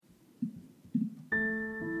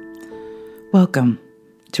Welcome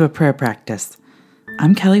to a prayer practice.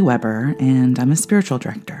 I'm Kelly Weber, and I'm a spiritual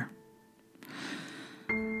director.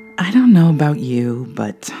 I don't know about you,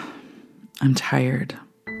 but I'm tired,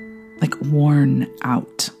 like worn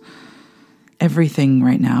out. Everything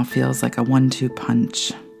right now feels like a 1-2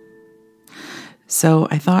 punch. So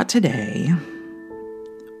I thought today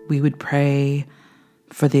we would pray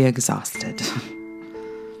for the exhausted.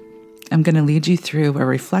 I'm going to lead you through a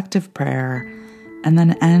reflective prayer and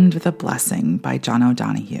then end with a blessing by John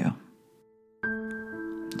O'Donohue.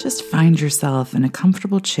 Just find yourself in a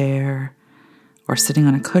comfortable chair or sitting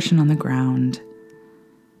on a cushion on the ground.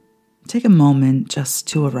 Take a moment just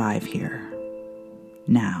to arrive here,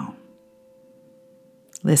 now,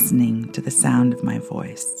 listening to the sound of my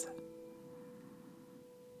voice,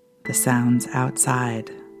 the sounds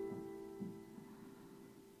outside,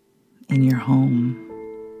 in your home,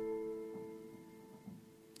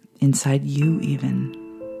 inside you even.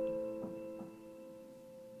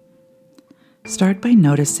 Start by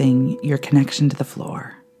noticing your connection to the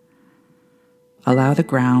floor. Allow the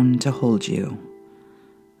ground to hold you,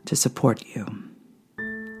 to support you.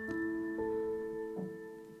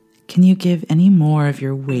 Can you give any more of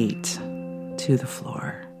your weight to the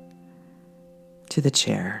floor, to the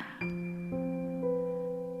chair?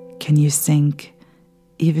 Can you sink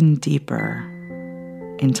even deeper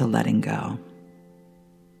into letting go?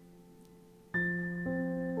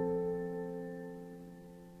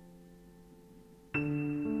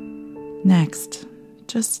 Next,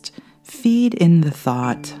 just feed in the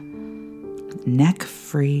thought, neck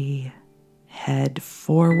free, head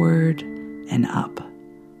forward and up.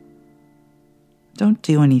 Don't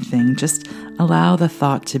do anything, just allow the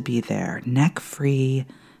thought to be there, neck free,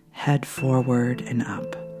 head forward and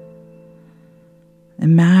up.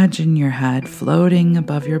 Imagine your head floating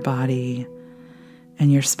above your body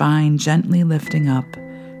and your spine gently lifting up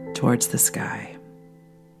towards the sky.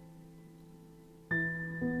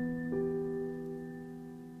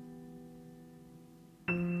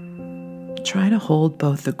 Try to hold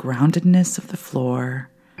both the groundedness of the floor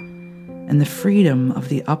and the freedom of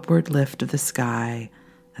the upward lift of the sky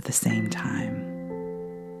at the same time.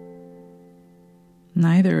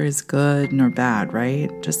 Neither is good nor bad,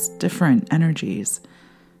 right? Just different energies.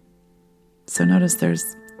 So notice there's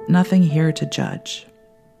nothing here to judge.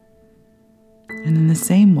 And in the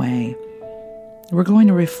same way, we're going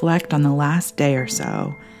to reflect on the last day or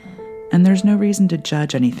so, and there's no reason to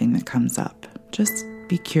judge anything that comes up. Just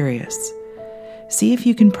be curious. See if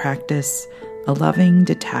you can practice a loving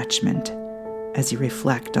detachment as you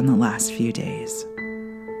reflect on the last few days.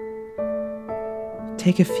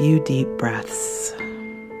 Take a few deep breaths.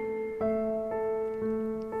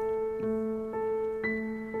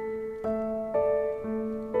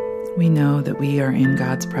 We know that we are in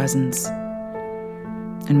God's presence,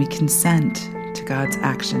 and we consent to God's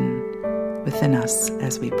action within us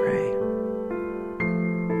as we pray.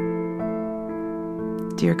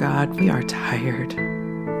 Dear God, we are tired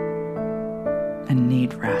and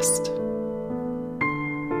need rest.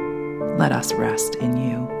 Let us rest in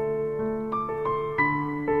you.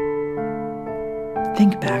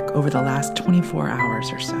 Think back over the last 24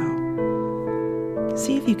 hours or so.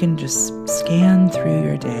 See if you can just scan through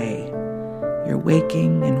your day, your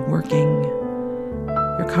waking and working,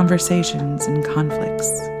 your conversations and conflicts,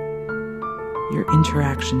 your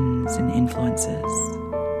interactions and influences.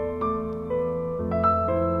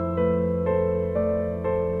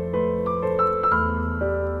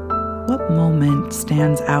 What moment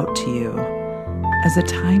stands out to you as a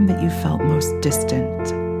time that you felt most distant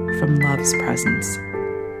from love's presence?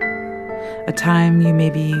 A time you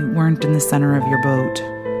maybe weren't in the center of your boat.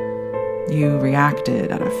 You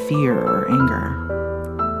reacted out of fear or anger.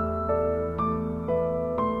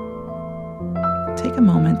 Take a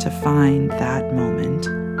moment to find that moment.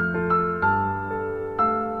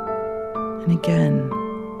 And again,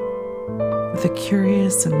 with a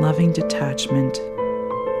curious and loving detachment,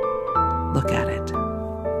 look at it.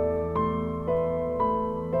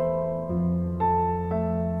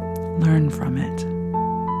 Learn from it.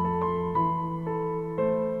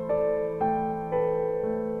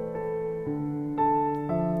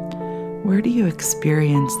 Where do you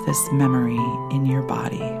experience this memory in your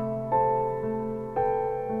body?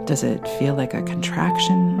 Does it feel like a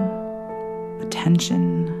contraction, a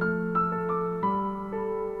tension?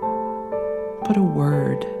 Put a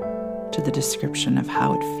word to the description of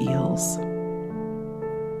how it feels.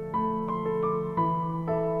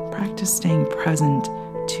 Practice staying present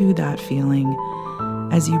to that feeling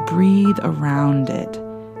as you breathe around it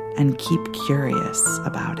and keep curious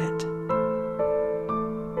about it.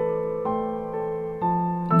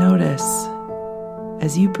 Notice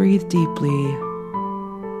as you breathe deeply,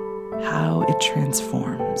 how it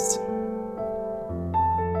transforms.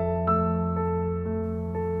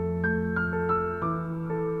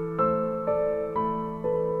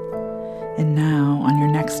 And now, on your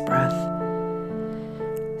next breath,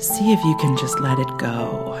 see if you can just let it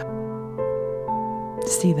go.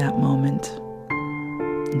 See that moment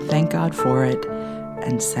and thank God for it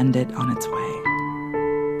and send it on its way.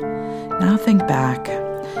 Now think back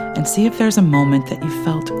and see if there's a moment that you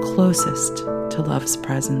felt closest to love's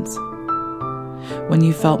presence, when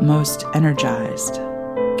you felt most energized,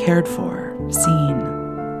 cared for, seen.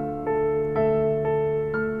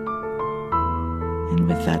 And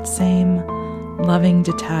with that same loving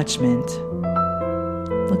detachment,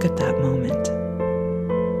 look at that moment.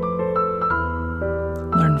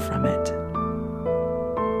 Learn from it.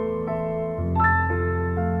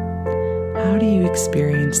 How do you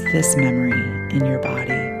experience this memory in your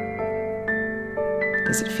body?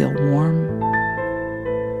 Does it feel warm?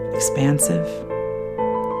 Expansive?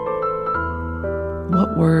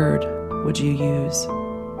 What word would you use?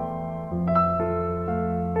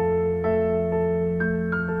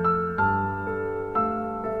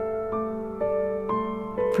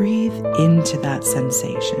 Breathe into that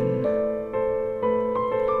sensation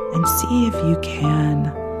and see if you can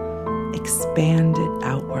expand it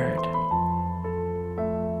outward,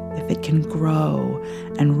 if it can grow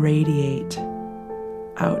and radiate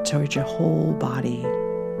out towards your whole body.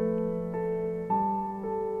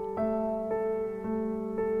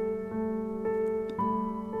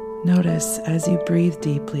 Notice as you breathe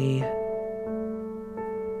deeply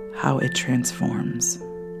how it transforms.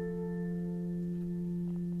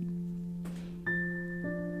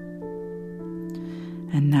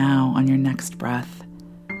 And now, on your next breath,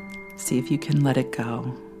 see if you can let it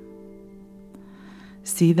go.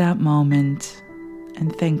 See that moment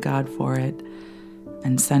and thank God for it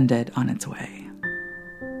and send it on its way.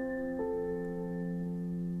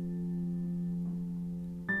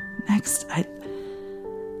 Next,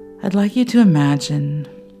 I'd like you to imagine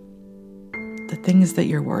the things that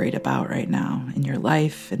you're worried about right now in your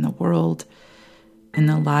life, in the world, in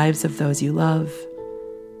the lives of those you love.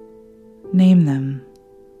 Name them.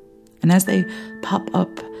 And as they pop up,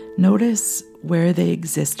 notice where they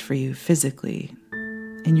exist for you physically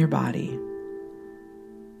in your body.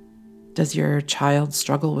 Does your child's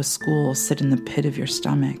struggle with school sit in the pit of your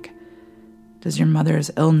stomach? Does your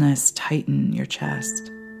mother's illness tighten your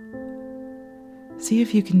chest? See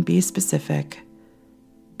if you can be specific,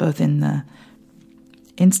 both in the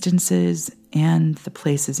instances and the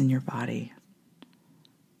places in your body.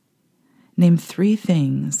 Name 3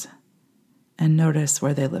 things and notice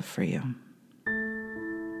where they live for you.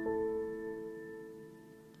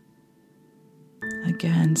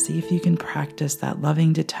 Again, see if you can practice that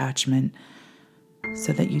loving detachment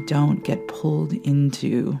so that you don't get pulled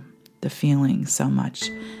into the feeling so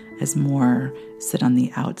much as more sit on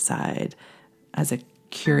the outside as a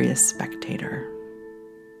curious spectator.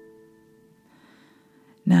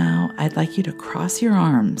 Now, I'd like you to cross your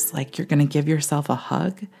arms like you're going to give yourself a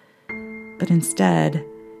hug, but instead,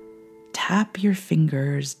 tap your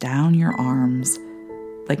fingers down your arms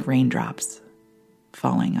like raindrops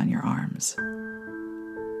falling on your arms.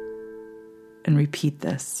 And repeat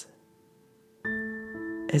this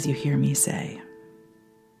as you hear me say,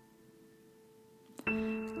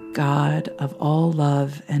 God of all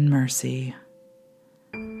love and mercy,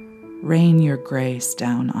 rain your grace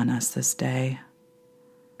down on us this day.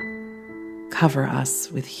 Cover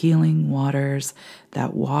us with healing waters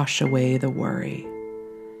that wash away the worry,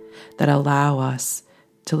 that allow us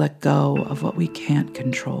to let go of what we can't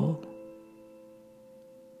control.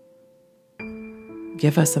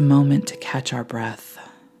 Give us a moment to catch our breath.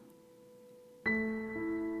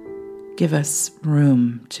 Give us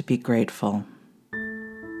room to be grateful.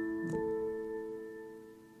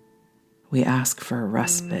 We ask for a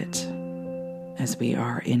respite as we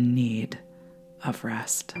are in need of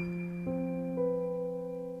rest.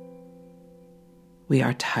 We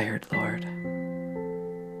are tired, Lord.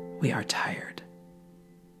 We are tired.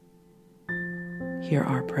 Hear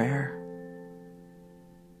our prayer.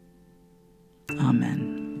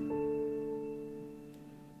 Amen.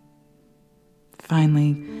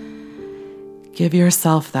 Finally, give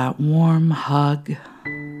yourself that warm hug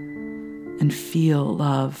and feel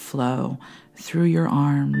love flow through your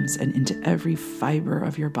arms and into every fiber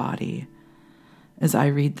of your body as I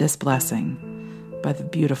read this blessing by the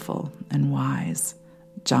beautiful and wise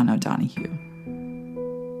John O'Donohue.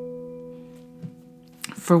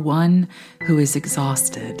 For one who is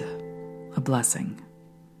exhausted, a blessing.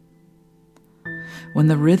 When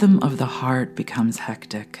the rhythm of the heart becomes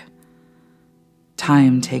hectic,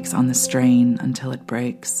 Time takes on the strain until it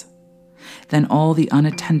breaks. Then all the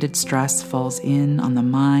unattended stress falls in on the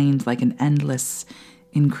mind like an endless,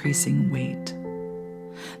 increasing weight.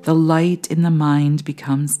 The light in the mind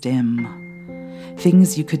becomes dim.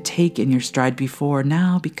 Things you could take in your stride before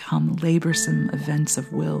now become laborsome events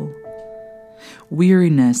of will.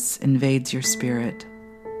 Weariness invades your spirit.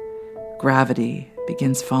 Gravity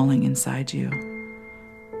begins falling inside you,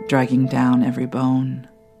 dragging down every bone.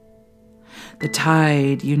 The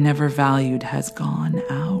tide you never valued has gone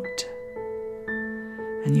out,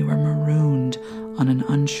 and you are marooned on an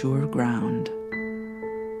unsure ground.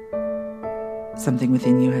 Something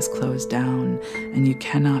within you has closed down, and you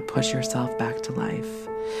cannot push yourself back to life.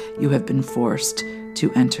 You have been forced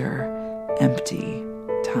to enter empty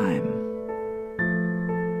time.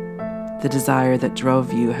 The desire that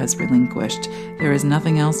drove you has relinquished. There is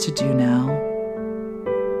nothing else to do now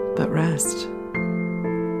but rest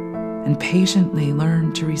and patiently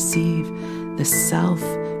learn to receive the self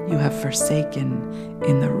you have forsaken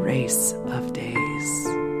in the race of days.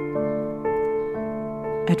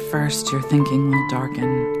 At first, your thinking will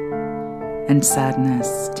darken and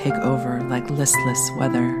sadness take over like listless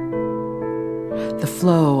weather. The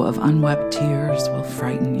flow of unwept tears will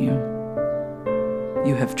frighten you.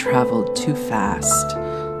 You have traveled too fast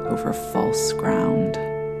over false ground.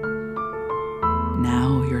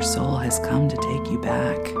 Now your soul has come to take you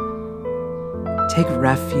back. Take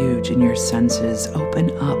refuge in your senses.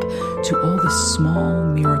 Open up to all the small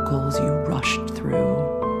miracles you rushed through.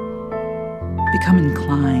 Become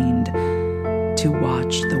inclined to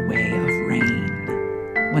watch the way of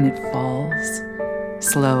rain when it falls,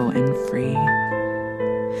 slow and free.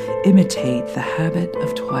 Imitate the habit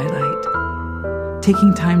of twilight,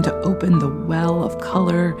 taking time to open the well of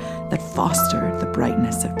color that fostered the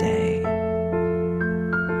brightness of day.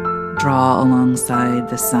 Draw alongside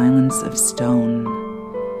the silence of stone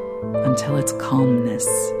until its calmness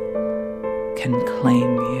can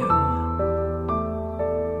claim you.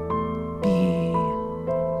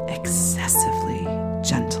 Be excessively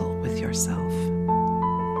gentle with yourself.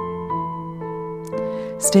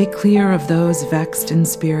 Stay clear of those vexed in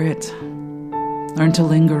spirit. Learn to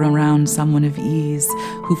linger around someone of ease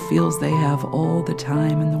who feels they have all the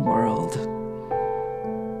time in the world.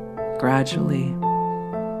 Gradually,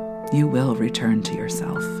 you will return to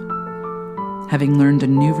yourself, having learned a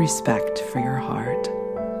new respect for your heart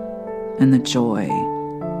and the joy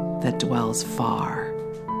that dwells far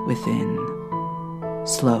within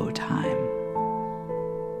slow time.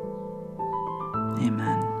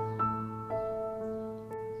 Amen.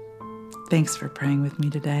 Thanks for praying with me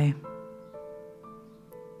today.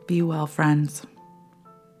 Be well, friends.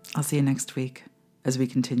 I'll see you next week as we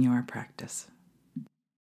continue our practice.